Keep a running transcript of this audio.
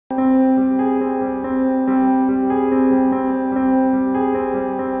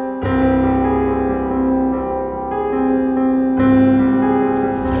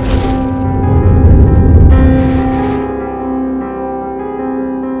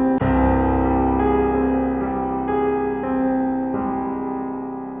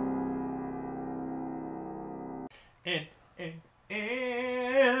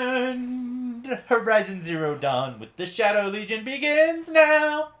Horizon Zero Dawn with the Shadow Legion begins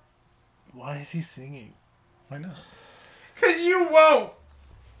now. Why is he singing? Why not? Because you won't.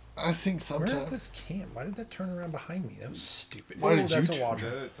 I sing sometimes. Where is this camp? Why did that turn around behind me? That was stupid. Why did that's you a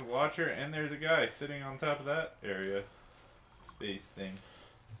watcher. It's a watcher, and there's a guy sitting on top of that area. Space thing.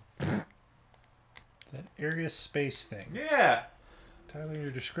 That area space thing. Yeah. Tyler,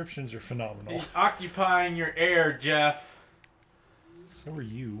 your descriptions are phenomenal. He's occupying your air, Jeff. So are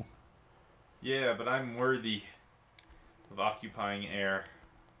you. Yeah, but I'm worthy of occupying air.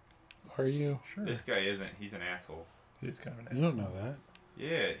 Are you? Sure. This guy isn't. He's an asshole. He's kind of an You asshole. don't know that.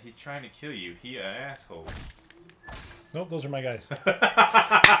 Yeah, he's trying to kill you. He an asshole. Nope, those are my guys.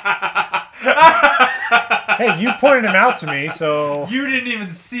 Hey, you pointed them out to me, so... You didn't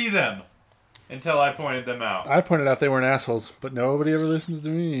even see them until I pointed them out. I pointed out they weren't assholes, but nobody ever listens to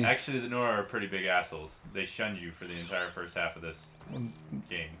me. Actually, the Nora are pretty big assholes. They shunned you for the entire first half of this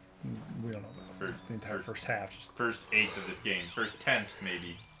game. We don't know about the entire first half. Just First eighth of this game. First tenth,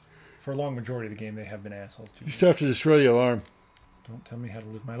 maybe. for a long majority of the game, they have been assholes to You me. still have to destroy the alarm. Don't tell me how to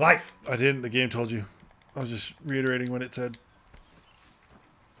live my life. I didn't. The game told you. I was just reiterating what it said.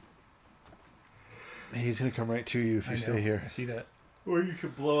 He's going to come right to you if you stay here. I see that. Or you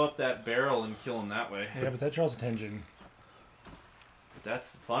could blow up that barrel and kill him that way. Yeah, but that draws attention. But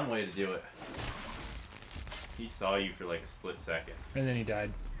that's the fun way to do it. He saw you for like a split second. And then he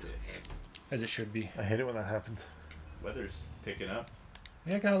died, Yeah. as it should be. I hate it when that happens. Weather's picking up.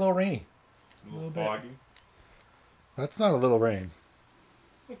 Yeah, it got a little rainy. A little bit. foggy. That's not a little rain.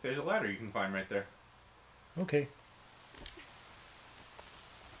 Look, there's a ladder you can climb right there. Okay.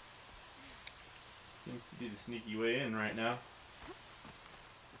 Seems to be the sneaky way in right now.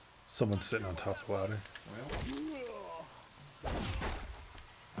 Someone's sitting on top of the ladder. Well,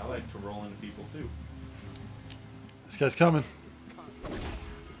 I like to roll into people too. This guy's coming.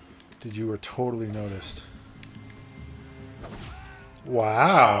 Dude, you were totally noticed.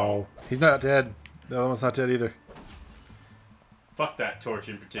 Wow. He's not dead. The other one's not dead either. Fuck that torch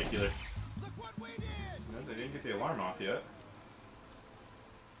in particular. No, they didn't get the alarm off yet.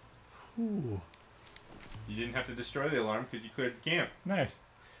 Ooh. You didn't have to destroy the alarm because you cleared the camp. Nice.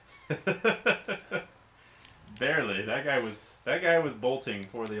 Barely. That guy was bolting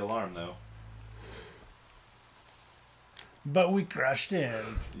for the alarm though. But we crushed in.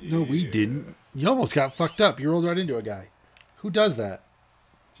 No, we didn't. You almost got fucked up. You rolled right into a guy. Who does that?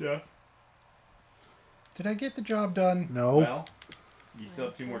 Jeff. Did I get the job done? No. Well, you still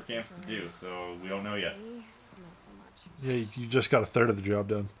have 2 more camps to do, so we don't know yet. Yeah, you just got a third of the job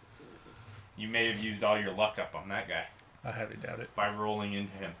done. You may have used all your luck up on that guy I highly doubt it. by rolling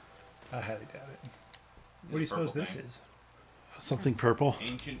into him. I highly doubt it. What do you suppose this is? Something purple.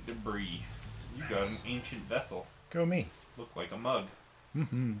 Ancient debris. You got an ancient vessel. Go me. Look like a mug.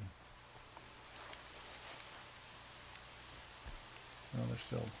 Mm-hmm. Oh, they're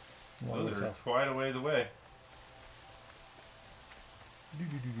still a long ways Those are off. quite a ways away.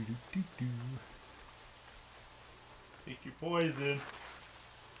 Do-do-do-do-do-do. Take your poison.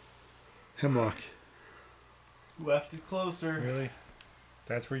 Hemlock. Left is closer. Really?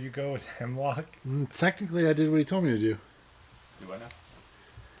 That's where you go with hemlock? Technically, I did what he told me to do. Do I know?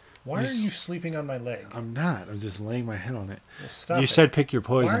 Why are you sleeping on my leg? I'm not. I'm just laying my head on it. Well, stop You it. said pick your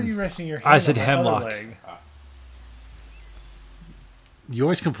poison. Why are you resting your hand I said on my hemlock. other leg? You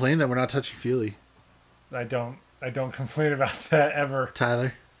always complain that we're not touchy-feely. I don't complain about that ever.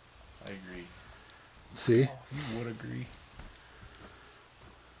 Tyler. I agree. See? Oh, you would agree.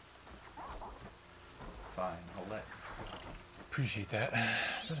 Fine, I'll let. Appreciate that.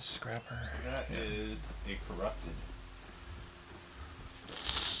 Is that a scrapper? That is a corrupted.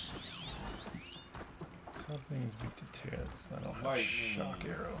 Something's weak to tears. I don't have Lightning. shock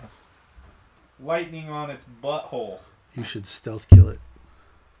arrow. Lightning on its butthole. You should stealth kill it.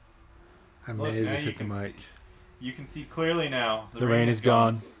 I Look, may have now just you hit the can mic. You can see clearly now. The rain is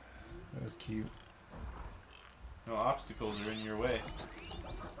gone. That was cute. No obstacles are in your way.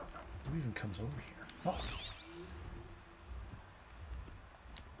 Who even comes over here? Fuck.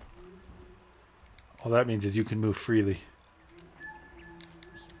 All that means is you can move freely.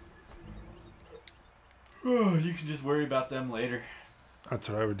 Oh, you can just worry about them later. That's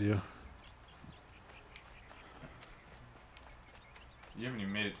what I would do. You haven't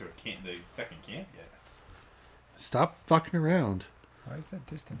even made it to the second camp yet. Stop fucking around. Why is that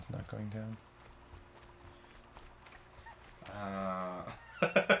distance not going down?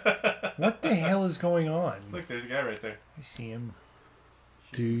 What the hell is going on? Look, there's a guy right there. I see him.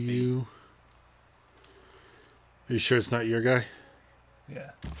 Do you? Are you sure it's not your guy?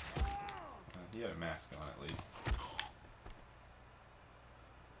 Yeah. He had a mask on at least.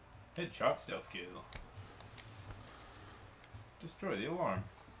 Headshot stealth kill. Destroy the alarm.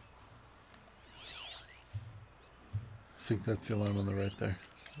 I think that's the alarm on the right there.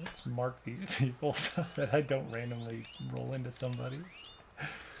 Let's mark these people so that I don't randomly roll into somebody.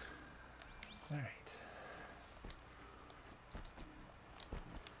 Alright.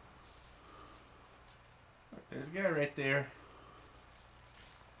 Look, there's a guy right there.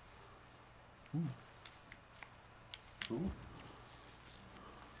 Ooh. Ooh.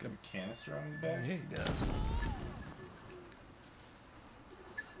 He's got a canister on his back. Yeah, he does.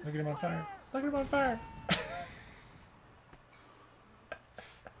 Look at him on fire. Look at him on fire.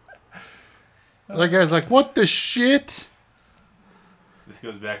 That guy's like, what the shit? This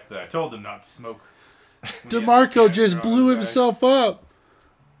goes back to that. I told him not to smoke. DeMarco just blew himself up.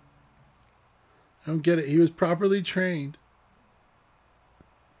 I don't get it. He was properly trained.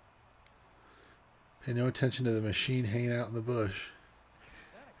 Pay no attention to the machine hanging out in the bush.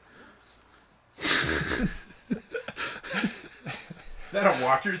 Is that a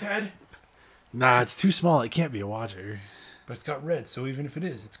watcher's head? Nah, it's too small. It can't be a watcher. But it's got red, so even if it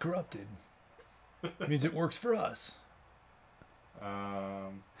is, it's corrupted. It means it works for us.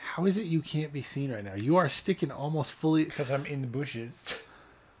 How is it you can't be seen right now? You are sticking almost fully. Because I'm in the bushes.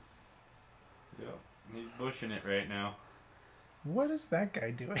 Yep. He's bushing it right now. What is that guy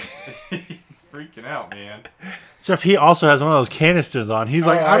doing? He's freaking out, man. Except he also has one of those canisters on. He's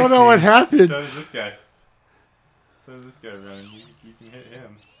like, I don't know see. what happened. So does this guy. So does this guy running. You can hit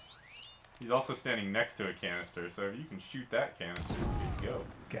him. He's also standing next to a canister, so if you can shoot that canister, you go.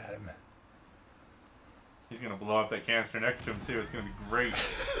 Got him. He's gonna blow up that canister next to him too. It's gonna be great.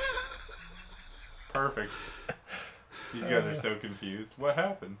 Perfect. These guys are so confused. What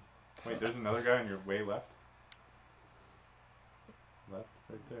happened? Wait, there's another guy on your way left. Left,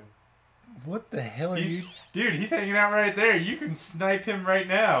 right there. What the hell are you? Dude, he's hanging out right there. You can snipe him right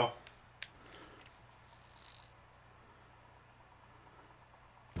now.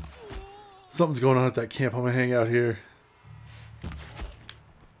 Something's going on at that camp. I'm going to hang out here.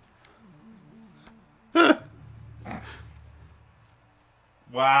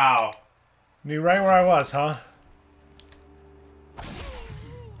 Wow. Knew right where I was, huh?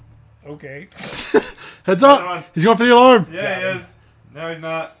 Okay. Heads up! He's going for the alarm! Yeah, he is. No, he's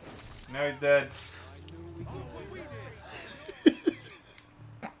not. No, he's dead.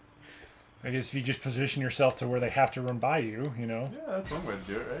 I guess if you just position yourself to where they have to run by you, you know. Yeah, that's one way to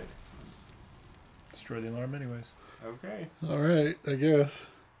do it, right? Destroy the alarm anyways. Okay. Alright, I guess.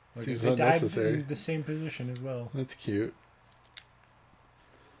 Like Seems they died unnecessary. in the same position as well. That's cute.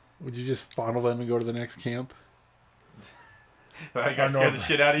 Would you just fondle them and go to the next camp? I got scared the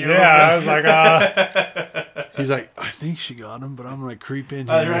shit out of you. Yeah, I was like, He's like, I think she got him, but I'm going to creep in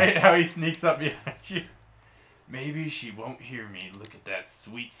here. Right? How he sneaks up behind you. Maybe she won't hear me. Look at that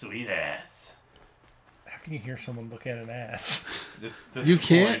sweet, sweet ass. how can you hear someone look at an ass? That's You the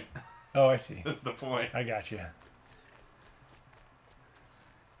can't? point. Oh, I see. That's the point. I got you. That's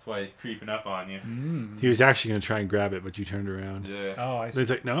why he's creeping up on you. He was actually going to try and grab it, but you turned around. Yeah. Oh, I But see. he's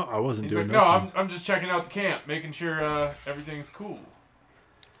like, no, I wasn't He's doing like, no, nothing. I'm just checking out the camp, making sure everything's cool.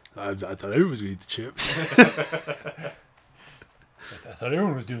 I thought everyone was going to eat the chips. I thought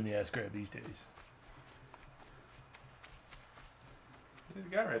everyone was doing the ass grab these days. There's a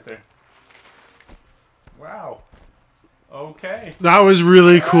guy right there. Wow. Okay. That was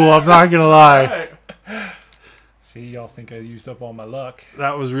really cool, I'm not going to lie. Alright. See, y'all think I used up all my luck.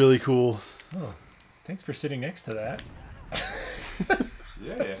 That was really cool. Oh, thanks for sitting next to that.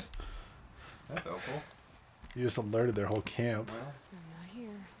 Yeah. That's helpful. You just alerted their whole camp. Well, I'm not here.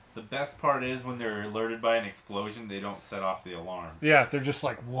 the best part is when they're alerted by an explosion, they don't set off the alarm. Yeah, they're just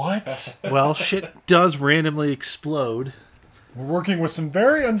like, what? Well, shit does randomly explode. We're working with some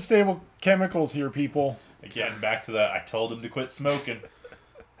very unstable chemicals here, people. Again, back to that. I told him to quit smoking.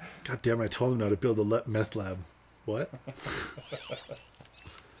 God damn, I told him now to build a meth lab. What? Better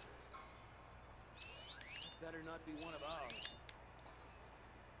not be one of ours.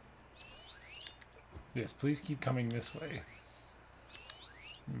 Yes, please keep coming this way.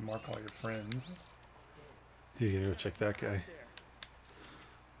 Mark all your friends. He's gonna go check that guy.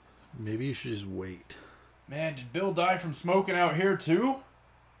 Maybe you should just wait. Man, did Bill die from smoking out here too?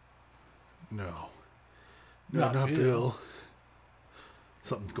 No. No, Not not Bill. Bill.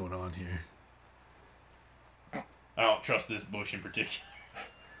 Something's going on here. I don't trust this bush in particular.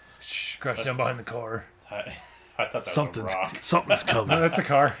 Shh, crouch down behind the car. I thought that was a rock. Something's No, coming. that's a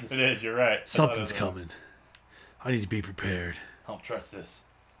car. It is, you're right. Something's coming. I need to be prepared. I don't trust this.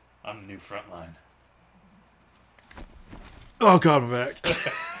 I'm the new frontline. Oh god, I'm back.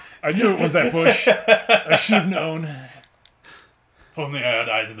 I knew it was that bush. I should have known. If only I had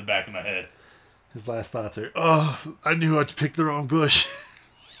eyes in the back of my head. His last thoughts are, oh, I knew I picked the wrong bush.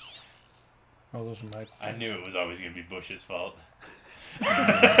 Oh, those are my... I knew it was always going to be Bush's fault.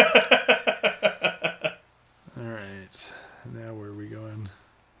 Alright. Now where are we going?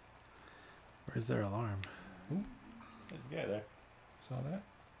 Where's their alarm? There's a guy there. Saw that?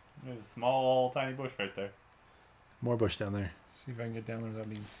 There's a small, tiny bush right there. More bush down there. See if I can get down there without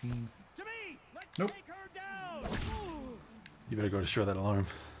being seen. To me! Let's Nope. take her down! You better go destroy that alarm.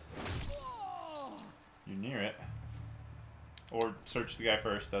 You're near it. Or search the guy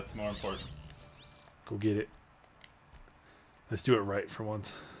first. That's more important. Go get it. Let's do it right for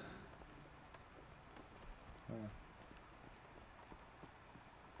once.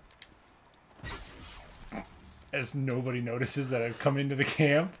 As nobody notices that I've come into the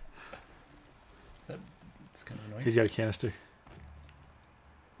camp. That's kind of annoying. He's got a canister.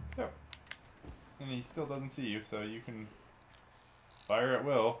 Yep. And he still doesn't see you, so you can fire at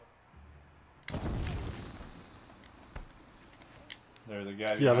will. There's a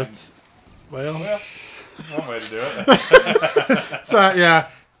guy Yeah, behind. let's... Well... Well, one way to do it. So, yeah.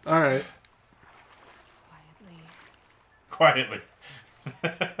 Alright. Quietly.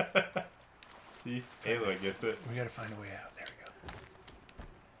 See? Ayla gets it. We gotta find a way out. There we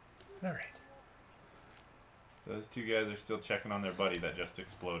go. Alright. Those two guys are still checking on their buddy that just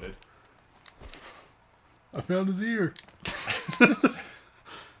exploded. I found his ear.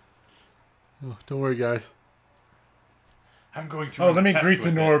 Oh, don't worry, guys. I'm going to. Oh, let me test greet the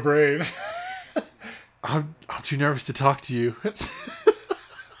with Nora it. Brave. I'm too nervous to talk to you.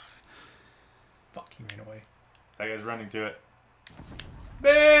 Fuck, he ran away. That guy's running to it.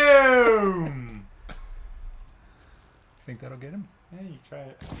 Boom! Think that'll get him? Yeah, you try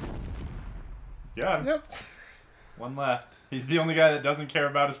it. Got him. Yep. One left. He's the only guy that doesn't care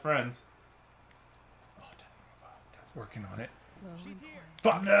about his friends. Oh, Dad's working on it. She's here!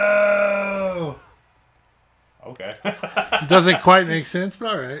 Fuck no! Okay. Doesn't quite make sense,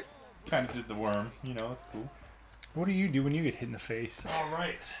 but alright. Kind of did the worm. You know, it's cool. What do you do when you get hit in the face?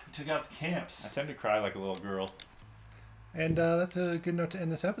 Alright, took out the camps. I tend to cry like a little girl. And that's a good note to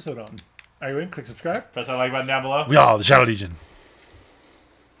end this episode on. Are you in? Click subscribe. Press that like button down below. We are the Shadow Legion.